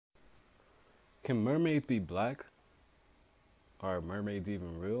Can mermaids be black? Are mermaids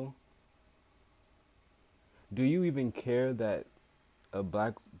even real? Do you even care that a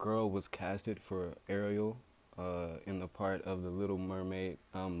black girl was casted for Ariel in the part of the Little Mermaid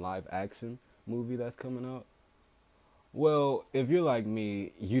live action movie that's coming out? Well, if you're like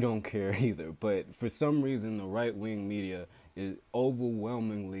me, you don't care either. But for some reason, the right wing media is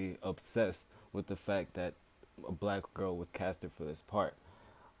overwhelmingly obsessed with the fact that a black girl was casted for this part.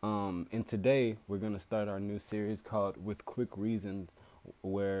 And today, we're going to start our new series called With Quick Reasons,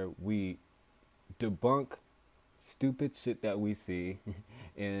 where we debunk stupid shit that we see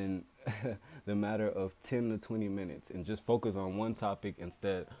in the matter of 10 to 20 minutes and just focus on one topic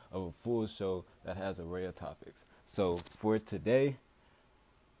instead of a full show that has an array of topics. So for today,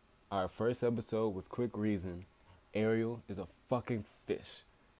 our first episode with Quick Reason, Ariel is a fucking fish.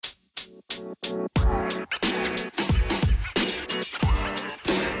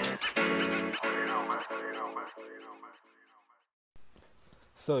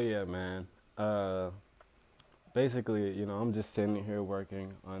 So yeah, man. Basically, I'm just sitting here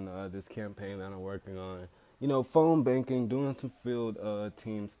working on this campaign that I'm working on. Phone banking, doing some field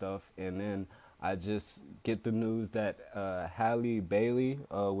team stuff, and then I just get the news that Halle Bailey,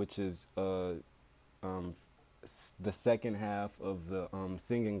 which is the second half of the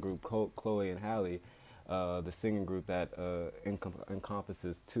singing group Chloe and Halle, the singing group that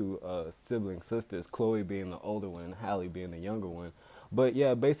encompasses two sibling sisters, Chloe being the older one and Halle being the younger one. But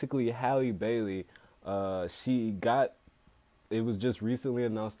yeah, basically Halle Bailey, it was just recently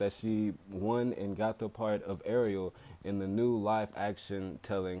announced that she won and got the part of Ariel in the new live action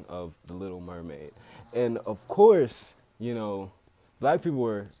telling of The Little Mermaid. And of course, black people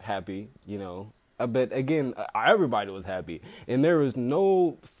were happy, but again, everybody was happy. And there was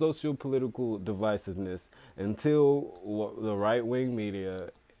no socio-political divisiveness until the right-wing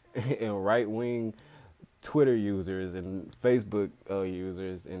media and right-wing Twitter users and Facebook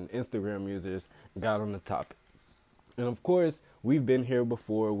users and Instagram users got on the topic. And of course, we've been here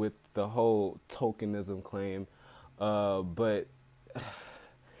before with the whole tokenism claim, but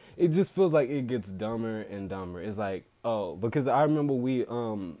it just feels like it gets dumber and dumber. It's like, because I remember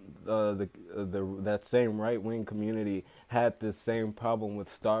that same right wing community had this same problem with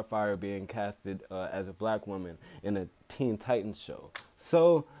Starfire being casted as a black woman in a Teen Titans show.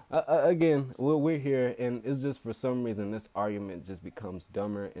 So again, we're here, and it's just for some reason this argument just becomes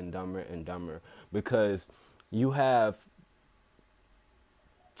dumber and dumber and dumber because you have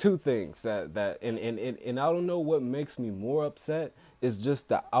two things that and I don't know what makes me more upset is just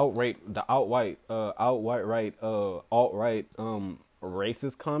the alt-right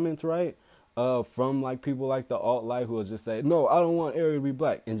racist comments, right? From like people like the alt-right who will just say, no, I don't want Ariel to be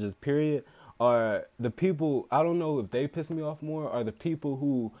black, and just period. Or the people, I don't know if they piss me off more, or the people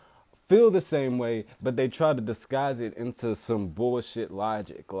who feel the same way, but they try to disguise it into some bullshit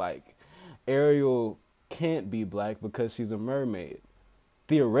logic. Like, Ariel can't be black because she's a mermaid.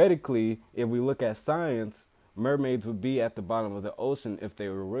 Theoretically, if we look at science, mermaids would be at the bottom of the ocean if they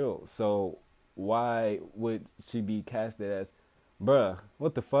were real. So why would she be casted as, bruh,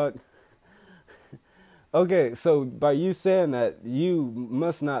 what the fuck? Okay, so by you saying that, you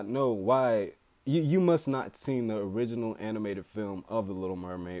must not know why, you must not seen the original animated film of The Little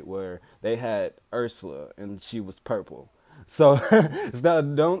Mermaid where they had Ursula and she was purple. So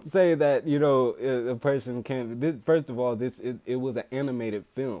don't say that, a person can't. First of all, it was an animated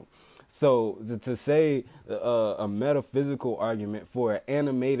film. So to say a metaphysical argument for an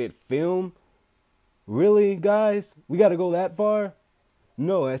animated film, really, guys? We got to go that far?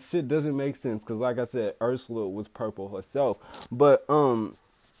 No, that shit doesn't make sense because, like I said, Ursula was purple herself. But,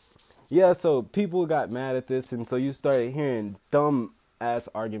 yeah, so people got mad at this, and so you started hearing dumb-ass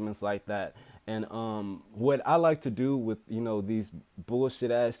arguments like that. And what I like to do with, these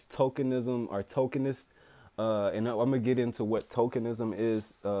bullshit-ass tokenism or tokenists, and I'm going to get into what tokenism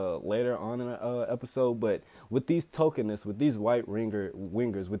is later on in the episode, but with these tokenists, with these white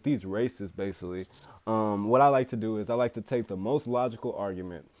wingers, with these racists, basically, what I like to do is I like to take the most logical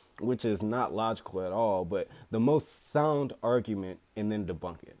argument, which is not logical at all, but the most sound argument, and then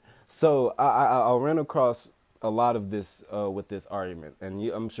debunk it. So I ran across a lot of this with this argument, and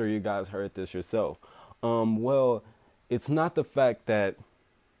I'm sure you guys heard this yourself. Well, it's not the fact that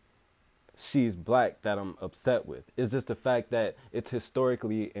she's black that I'm upset with. It's just the fact that it's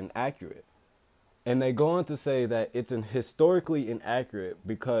historically inaccurate. And they go on to say that it's historically inaccurate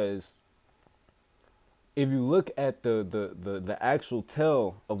because if you look at the actual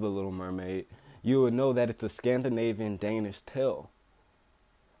tale of The Little Mermaid, you would know that it's a Scandinavian Danish tale.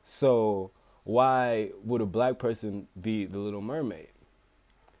 So why would a black person be the Little Mermaid?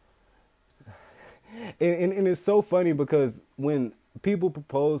 And it's so funny because when people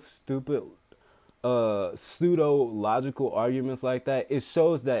propose stupid pseudo logical arguments like that, it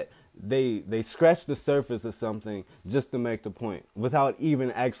shows that they scratch the surface of something just to make the point without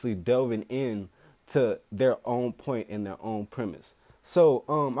even actually delving in to their own point and their own premise. So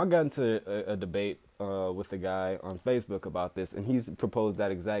I got into a debate with a guy on Facebook about this, and he's proposed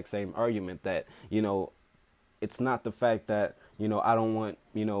that exact same argument that, it's not the fact that, I don't want,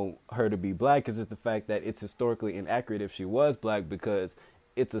 her to be black. It's just the fact that it's historically inaccurate if she was black because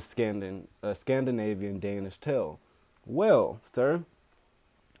it's a Scandinavian Danish tale. Well, sir,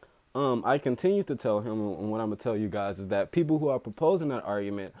 I continue to tell him, and what I'm going to tell you guys is that people who are proposing that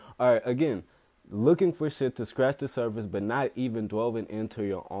argument are, again, looking for shit to scratch the surface, but not even delving into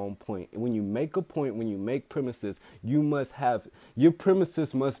your own point. When you make a point, when you make premises, your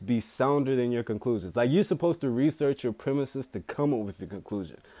premises must be sounder than your conclusions. Like, you're supposed to research your premises to come up with your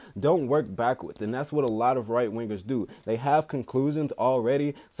conclusion. Don't work backwards. And that's what a lot of right-wingers do. They have conclusions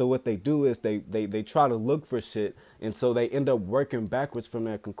already, so what they do is they try to look for shit, and so they end up working backwards from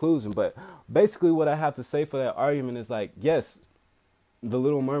their conclusion. But basically what I have to say for that argument is like, yes, The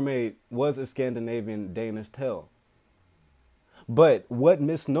Little Mermaid was a Scandinavian Danish tale. But what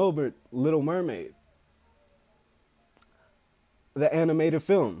misnomered Little Mermaid? The animated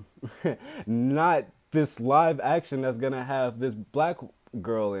film. Not this live action that's going to have this black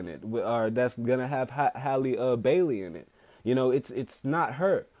girl in it, or that's going to have Halle Bailey in it. It's not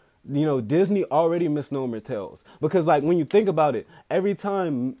her. Disney already misnomer tales. Because, like, when you think about it, every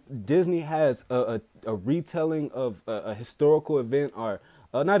time Disney has a retelling of a historical event, or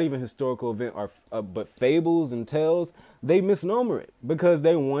not even historical event, or but fables and tales, they misnomer it because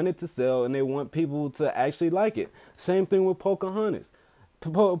they want it to sell and they want people to actually like it. Same thing with Pocahontas.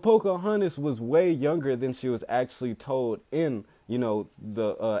 Pocahontas was way younger than she was actually told in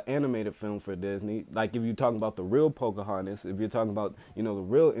the animated film for Disney. Like, if you're talking about the real Pocahontas, if you're talking about, the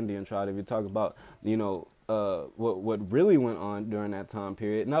real Indian tribe, if you're talking about, what really went on during that time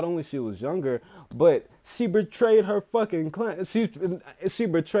period, not only she was younger, but she betrayed her fucking clan. She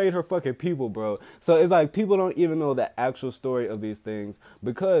betrayed her fucking people, bro. So it's like people don't even know the actual story of these things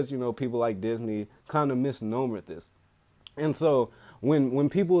because, people like Disney kind of misnomered this. And so when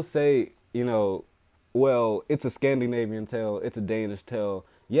people say, well, it's a Scandinavian tale, it's a Danish tale.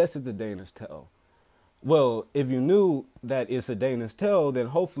 Yes, it's a Danish tale. Well, if you knew that it's a Danish tale, then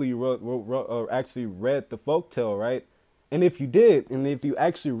hopefully you actually read the folktale, right? And if you did, and if you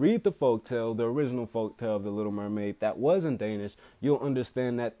actually read the folktale, the original folktale of The Little Mermaid that wasn't Danish, you'll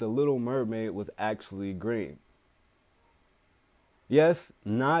understand that The Little Mermaid was actually green. Yes,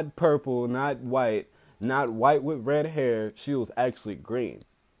 not purple, not white with red hair. She was actually green.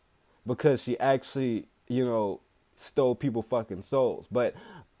 Because she actually, stole people's fucking souls. But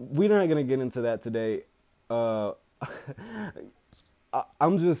we're not going to get into that today. I'm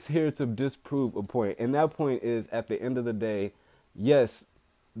just here to disprove a point. And that point is, at the end of the day, yes,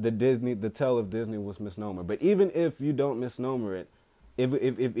 the tale of Disney was misnomer. But even if you don't misnomer it,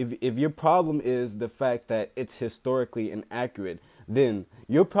 if your problem is the fact that it's historically inaccurate, then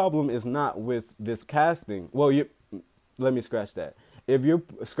your problem is not with this casting. Well, let me scratch that. If you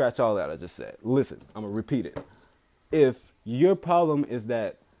scratch all that I just said, listen, I'm going to repeat it. If your problem is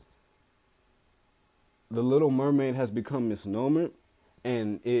that The Little Mermaid has become misnomered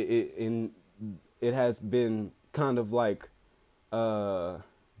and it has been kind of like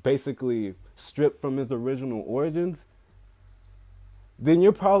basically stripped from its original origins, then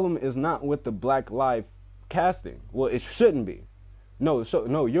your problem is not with the Black Lives casting. Well, it shouldn't be.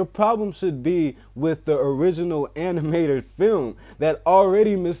 No, your problem should be with the original animated film that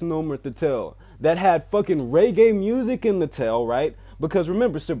already misnomered the tale, that had fucking reggae music in the tale, right? Because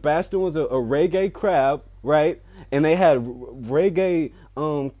remember, Sebastian was a reggae crab, right? And they had reggae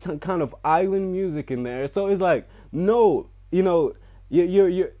kind of island music in there. So it's like, no, you're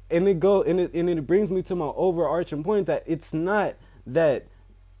and it brings me to my overarching point that it's not that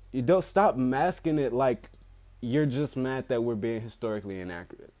you don't stop masking it like you're just mad that we're being historically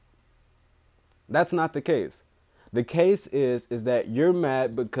inaccurate. That's not the case. The case is that you're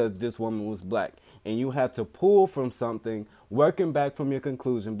mad because this woman was black and you had to pull from something, working back from your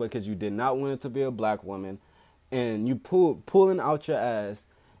conclusion because you did not want it to be a black woman, and you pulling out your ass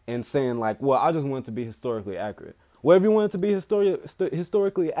and saying like, well, I just want it to be historically accurate. Well, if you want it to be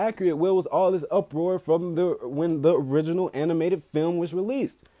historically accurate, where was all this uproar from when the original animated film was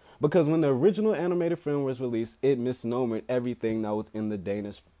released? Because when the original animated film was released, it misnomered everything that was in the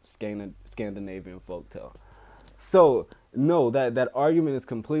Danish Scandinavian folktale. So no, that argument is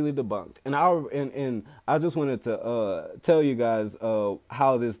completely debunked. And I just wanted to tell you guys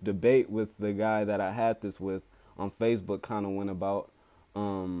how this debate with the guy that I had this with on Facebook kind of went about.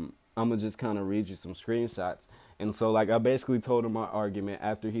 I'm gonna just kind of read you some screenshots. And so, like, I basically told him my argument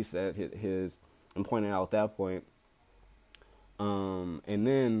after he said his and pointed out that point. And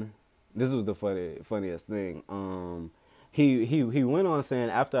then this was the funniest thing. He went on saying,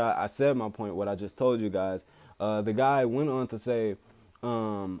 after I said my point, what I just told you guys, the guy went on to say,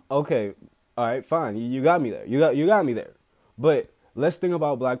 okay, all right, fine, you got me there. You got me there. But let's think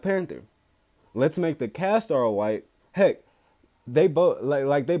about Black Panther. Let's make the cast all white. Heck, they both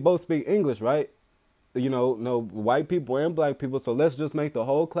like they both speak English, right? You know, no white people and black people. So let's just make the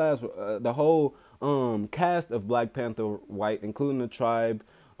whole class, the whole cast of Black Panther white, including the tribe,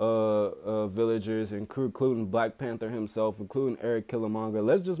 villagers, including Black Panther himself, including Eric Killmonger.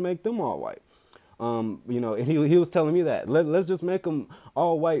 Let's just make them all white. You know, and he was telling me that let's just make them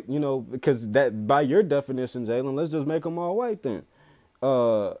all white. You know, because that by your definition, Jalen, let's just make them all white then.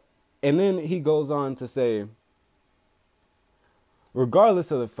 And then he goes on to say,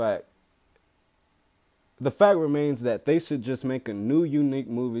 regardless of the fact remains that they should just make a new, unique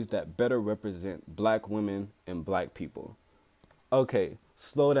movies that better represent black women and black people. Okay,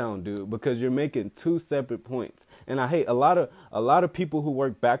 slow down, dude, because you're making two separate points. And I hate a lot of people who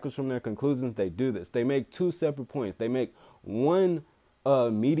work backwards from their conclusions. They do this. They make two separate points. They make one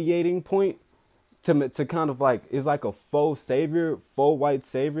mediating point to kind of like, it's like a faux white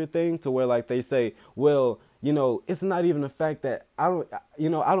savior thing, to where like they say, well, you know, it's not even the fact that I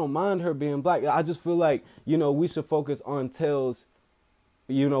don't mind her being black. I just feel like, you know, we should focus on tales.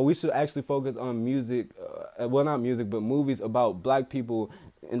 You know, we should actually focus on music, well, not music, but movies about black people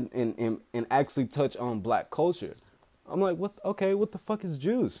and actually touch on black culture. I'm like, what? Okay, what the fuck is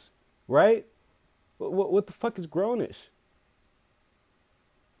Juice, right? What the fuck is Grownish?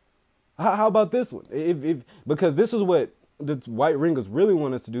 How about this one? Because this is what the white ringers really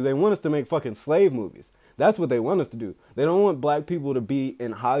want us to do. They want us to make fucking slave movies. That's what they want us to do. They don't want black people to be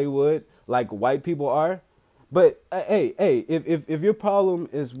in Hollywood like white people are. But hey, if your problem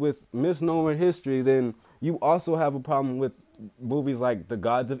is with misnomer history, then you also have a problem with movies like The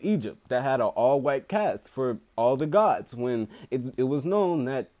Gods of Egypt that had an all-white cast for all the gods, when it was known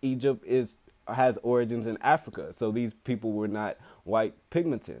that Egypt has origins in Africa, so these people were not white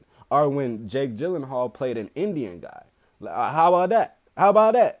pigmented. Or when Jake Gyllenhaal played an Indian guy. How about that? How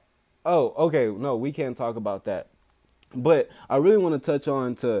about that? Oh, okay, no, we can't talk about that. But I really want to touch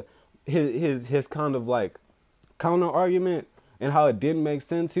on to his kind of like counter argument and how it didn't make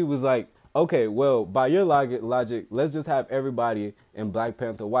sense. He was like, okay, well, by your logic, let's just have everybody in Black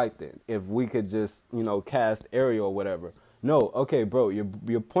Panther white then, if we could just, you know, cast Ariel or whatever. No, okay, bro,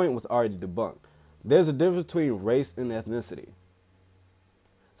 your point was already debunked. There's a difference between race and ethnicity.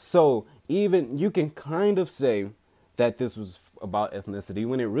 So even you can kind of say that this was about ethnicity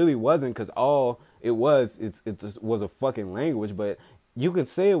when it really wasn't, because all it was was a fucking language. But you could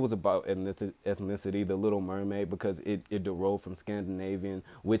say it was about ethnicity, The Little Mermaid, because it derived from Scandinavian,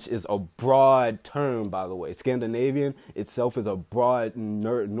 which is a broad term, by the way. Scandinavian itself is a broad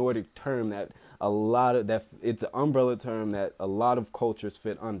Nordic term that it's an umbrella term that a lot of cultures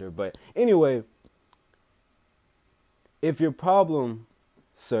fit under. But anyway, if your problem,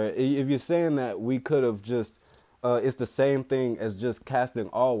 sir, if you're saying that we could have just, it's the same thing as just casting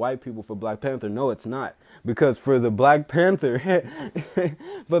all white people for Black Panther. No, it's not. Because for the Black Panther,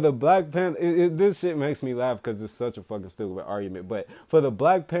 this shit makes me laugh because it's such a fucking stupid argument. But for the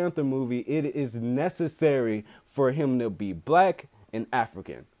Black Panther movie, it is necessary for him to be black and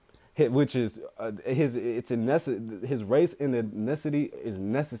African, which is his race and ethnicity is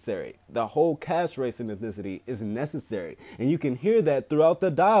necessary. The whole cast race and ethnicity is necessary. And you can hear that throughout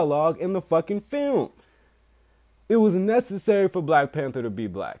the dialogue in the fucking film. It was necessary for Black Panther to be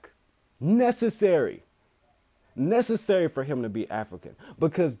black. Necessary for him to be African,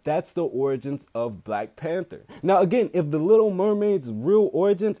 because that's the origins of Black Panther. Now, again, if The Little Mermaid's real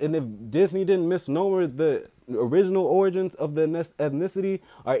origins, and if Disney didn't misnomer the original origins of the ethnicity,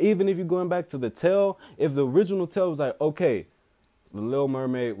 or even if you're going back to the tale, if the original tale was like, okay, The Little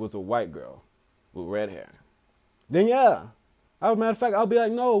Mermaid was a white girl with red hair, then yeah, as a matter of fact, I'll be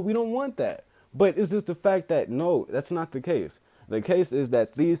like, no, we don't want that. But it's just the fact that, no, that's not the case. The case is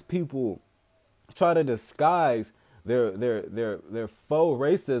that these people try to disguise their faux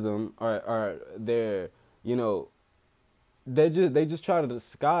racism, or their, you know, they just try to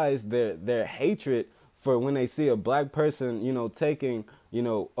disguise their hatred for when they see a black person, you know, taking, you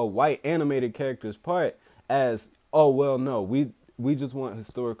know, a white animated character's part as, oh, well, no, we just want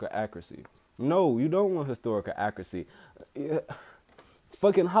historical accuracy. No, you don't want historical accuracy. Yeah,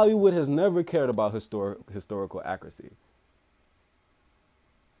 fucking Hollywood has never cared about historical accuracy.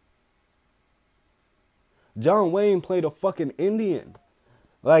 John Wayne played a fucking Indian.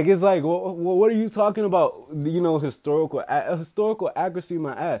 Like, it's like, what are you talking about? Historical accuracy,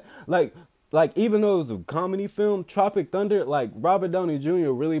 my ass. Like even though it was a comedy film, Tropic Thunder, like Robert Downey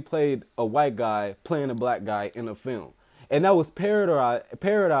Jr. really played a white guy playing a black guy in a film, and that was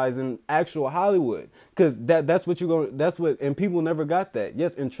paradise in actual Hollywood, because that's what and people never got that.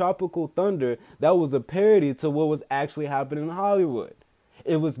 Yes, in Tropical Thunder, that was a parody to what was actually happening in Hollywood.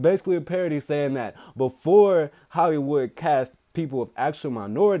 It was basically a parody saying that before Hollywood cast people of actual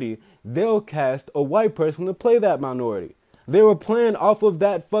minority, they'll cast a white person to play that minority. They were playing off of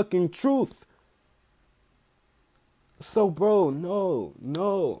that fucking truth. So, bro,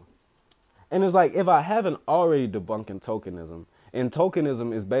 no. And it's like, if I haven't already debunking tokenism, and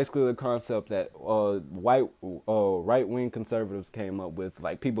tokenism is basically the concept that right-wing conservatives came up with,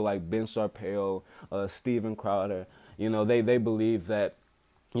 like people like Ben Shapiro, Steven Crowder. You know, they believe that,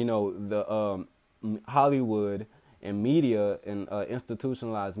 you know, the Hollywood and media and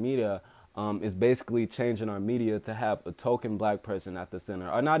institutionalized media is basically changing our media to have a token black person at the center,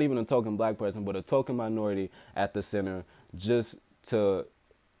 or not even a token black person, but a token minority at the center, just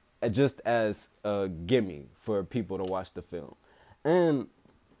as a gimme for people to watch the film. And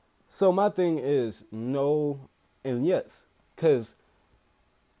so my thing is no and yes, because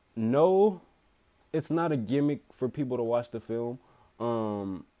no, it's not a gimmick for people to watch the film.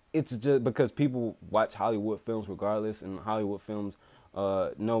 It's just because people watch Hollywood films regardless, and Hollywood films,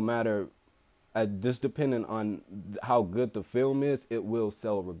 no matter, just depending on how good the film is, it will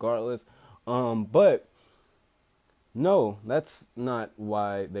sell regardless. But no, that's not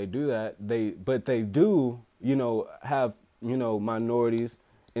why they do that. But they do, you know, have, you know, minorities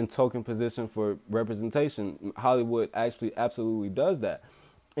in token position for representation. Hollywood actually absolutely does that.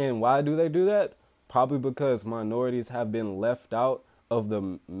 And why do they do that? Probably because minorities have been left out of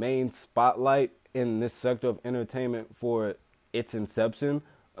the main spotlight in this sector of entertainment for its inception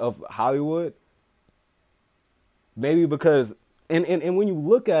of Hollywood. Maybe because, and when you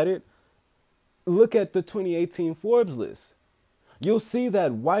look at it, look at the 2018 Forbes list. You'll see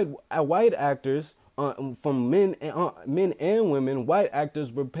that white actors, from men and women, white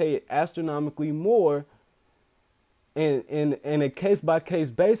actors were paid astronomically more in a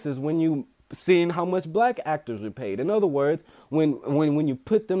case-by-case basis when you seeing how much black actors were paid. In other words, when you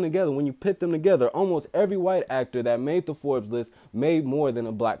put them together, almost every white actor that made the Forbes list made more than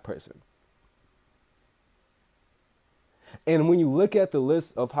a black person. And when you look at the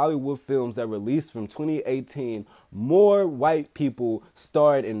list of Hollywood films that released from 2018, more white people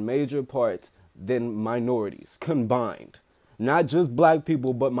starred in major parts than minorities combined. Not just black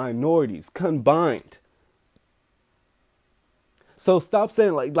people, but minorities combined. So stop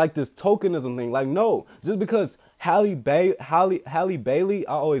saying like this tokenism thing. Like, no, just because Halle Bailey,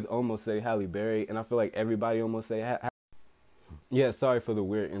 I always almost say Halle Berry, and I feel like everybody almost say yeah, sorry for the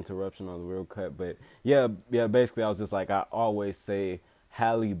weird interruption on the real cut, but yeah, basically I was just like, I always say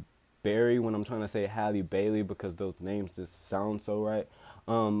Halle Berry when I'm trying to say Halle Bailey because those names just sound so right.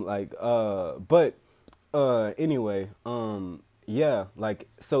 Anyway, yeah, like,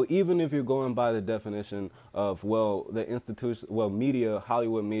 so even if you're going by the definition of, well, the institution, well, media,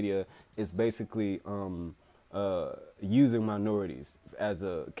 Hollywood media is basically using minorities as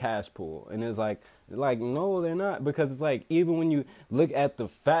a cash pool. And it's like, no, they're not, because it's like, even when you look at the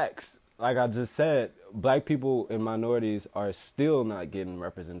facts, like I just said, black people and minorities are still not getting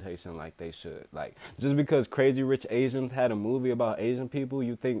representation like they should. Like, just because Crazy Rich Asians had a movie about Asian people,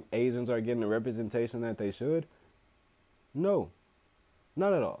 you think Asians are getting the representation that they should? No,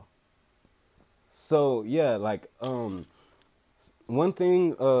 not at all. So yeah, like one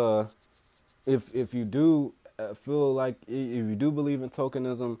thing, if you do feel like, if you do believe in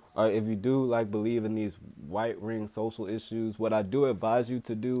tokenism, or if you do like believe in these white ring social issues, what I do advise you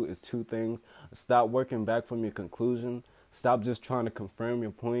to do is two things. Stop working back from your conclusion. Stop just trying to confirm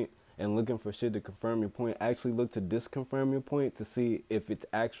your point and looking for shit to confirm your point. Actually look to disconfirm your point to see if it's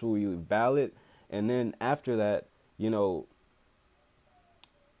actually valid. And then after that, you know,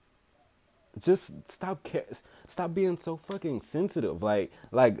 just stop being so fucking sensitive. Like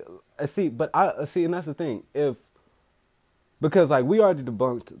I see, and that's the thing. Because like we already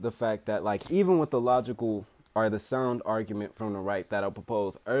debunked the fact that, like, even with the logical or the sound argument from the right that I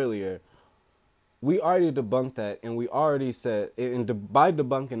proposed earlier, we already debunked that, and we already said, and by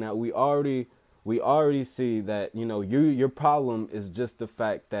debunking that, we already see that, you know, your problem is just the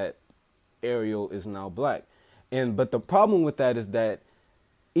fact that Ariel is now black. But the problem with that is that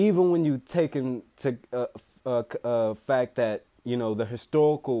even when you take into fact that, you know, the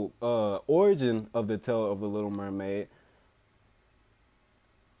historical origin of the tale of the Little Mermaid,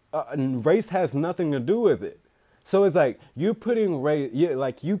 race has nothing to do with it. So it's like you're putting race,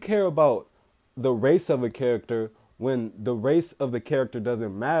 like you care about the race of a character when the race of the character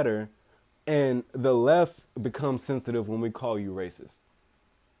doesn't matter, and the left becomes sensitive when we call you racist.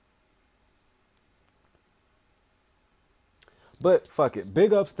 But fuck it.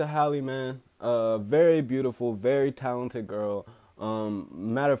 Big ups to Halle, man. Very beautiful, very talented girl.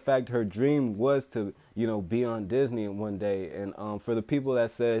 Matter of fact, her dream was to, you know, be on Disney one day. And for the people that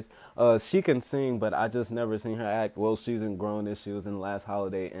says she can sing, but I just never seen her act. Well, she's in Grownish, she was in Last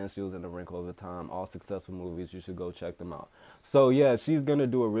Holiday, and she was in A Wrinkle of Time. All successful movies. You should go check them out. So yeah, she's gonna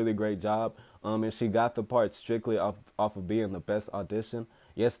do a really great job. And she got the part strictly off of being the best audition.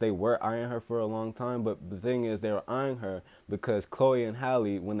 Yes, they were eyeing her for a long time, but the thing is, they were eyeing her because Chloe and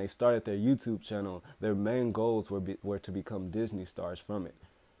Halle, when they started their YouTube channel, their main goals were to become Disney stars from it.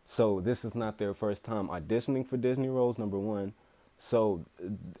 So this is not their first time auditioning for Disney roles, number one. So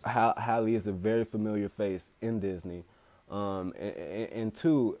Halle is a very familiar face in Disney. And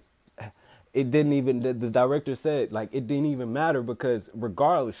two, it didn't even, the director said, like, it didn't even matter because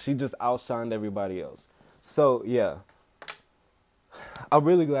regardless, she just outshined everybody else. So, yeah. I'm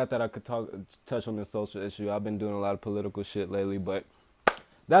really glad that I could touch on this social issue. I've been doing a lot of political shit lately, but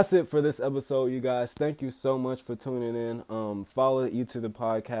that's it for this episode, you guys. Thank you so much for tuning in. Follow YouTube the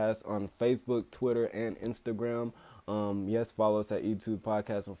podcast on Facebook, Twitter, and Instagram. Yes, follow us at YouTube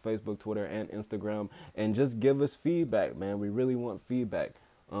Podcast on Facebook, Twitter, and Instagram, and just give us feedback, man. We really want feedback.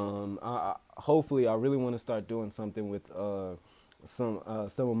 Hopefully, I really want to start doing something with some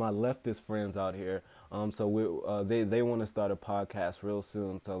of my leftist friends out here. So they want to start a podcast real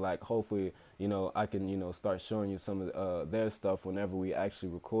soon. So like, hopefully, you know, I can, you know, start showing you some of their stuff whenever we actually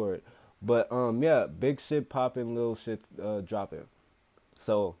record. But yeah, big shit popping, little shit dropping.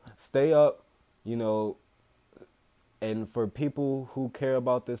 So stay up, you know. And for people who care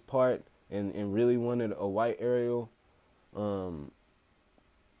about this part and really wanted a white Ariel, I'm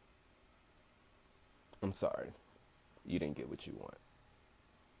sorry, you didn't get what you want.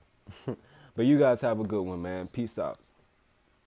 But you guys have a good one, man. Peace out.